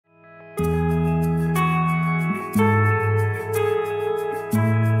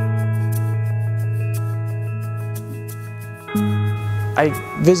I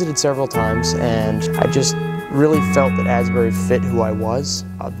visited several times, and I just really felt that Asbury fit who I was.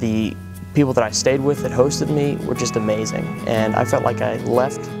 The people that I stayed with that hosted me were just amazing, and I felt like I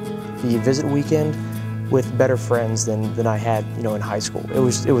left the visit weekend with better friends than I had, in high school. It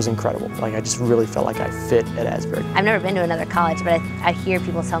was incredible. Like, I just really felt like I fit at Asbury. I've never been to another college, but I hear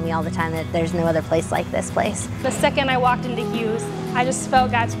people tell me all the time that there's no other place like this place. The second I walked into Hughes, I just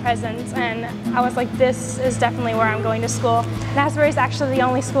felt God's presence, and I was like, this is definitely where I'm going to school. And Asbury is actually the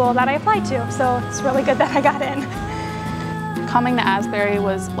only school that I applied to, so it's really good that I got in. Coming to Asbury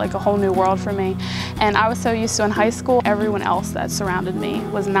was like a whole new world for me, and I was so used to in high school, everyone else that surrounded me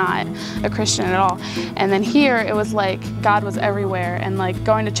was not a Christian at all. And then here it was like God was everywhere, and like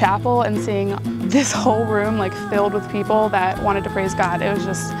going to chapel and seeing this whole room like filled with people that wanted to praise God, it was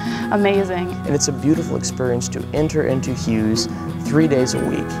just amazing. And it's a beautiful experience to enter into Hughes 3 days a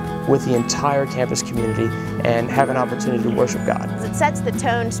week with the entire campus community and have an opportunity to worship God. It sets the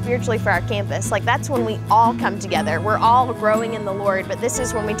tone spiritually for our campus. Like, that's when we all come together. We're all growing in the Lord, but this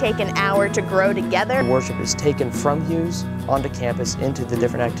is when we take an hour to grow together. Worship is taken from Hughes onto campus into the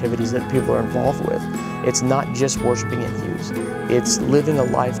different activities that people are involved with. It's not just worshiping in Hughes. It's living a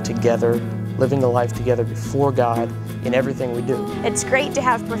life together before God in everything we do. It's great to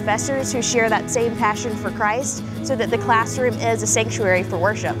have professors who share that same passion for Christ, so that the classroom is a sanctuary for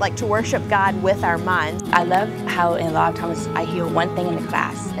worship, like to worship God with our minds. I love how in a lot of times I hear one thing in the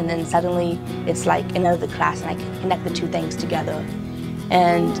class, and then suddenly it's like another class, and I can connect the two things together.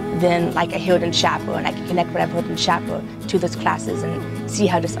 And then like I hear it in chapel, and I can connect what I've heard in chapel to those classes and see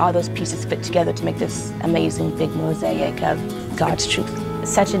how just all those pieces fit together to make this amazing big mosaic of God's truth.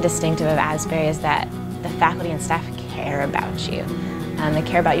 Such a distinctive of Asbury is that the faculty and staff care about you. They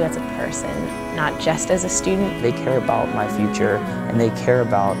care about you as a person, not just as a student. They care about my future, and they care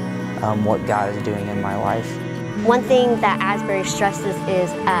about what God is doing in my life. One thing that Asbury stresses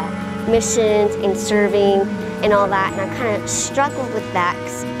is missions and serving and all that, and I kind of struggled with that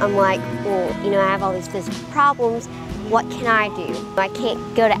because I'm like, well, I have all these physical problems. What can I do? I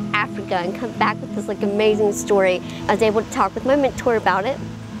can't go to Africa and come back with this like amazing story. I was able to talk with my mentor about it,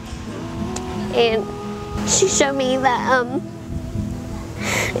 and she showed me that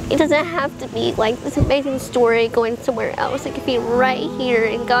it doesn't have to be like this amazing story going somewhere else. It could be right here,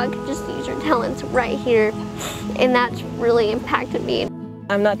 and God could just use your talents right here, and that's really impacted me.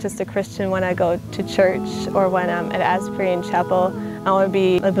 I'm not just a Christian when I go to church or when I'm at Asbury in chapel. I want to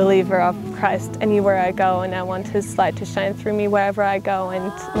be a believer of Christ anywhere I go, and I want His light to shine through me wherever I go,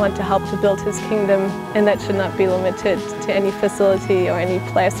 and want to help to build His kingdom, and that should not be limited to any facility or any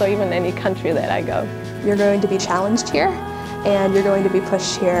place or even any country that I go. You're going to be challenged here, and you're going to be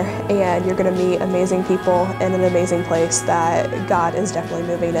pushed here, and you're going to meet amazing people in an amazing place that God is definitely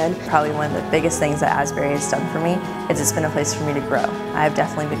moving in. Probably one of the biggest things that Asbury has done for me is it's been a place for me to grow. I've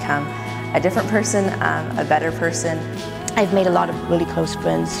definitely become a different person, a better person. I've made a lot of really close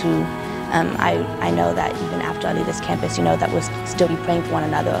friends who I know that even after I leave this campus, that we'll still be praying for one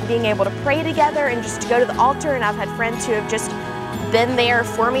another. Being able to pray together and just to go to the altar, and I've had friends who have just been there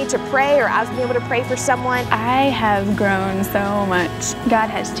for me to pray, or I've been able to pray for someone. I have grown so much. God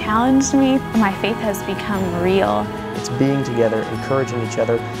has challenged me. My faith has become real. It's being together, encouraging each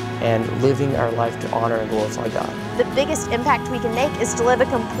other, and living our life to honor and glorify God. The biggest impact we can make is to live a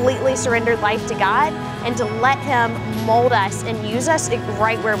completely surrendered life to God and to let Him mold us and use us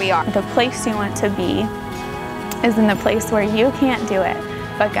right where we are. The place you want to be is in the place where you can't do it,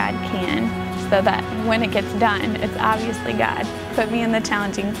 but God can, so that when it gets done, it's obviously God. Put me in the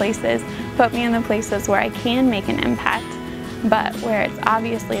challenging places, put me in the places where I can make an impact, but where it's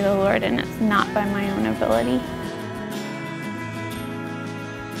obviously the Lord and it's not by my own ability.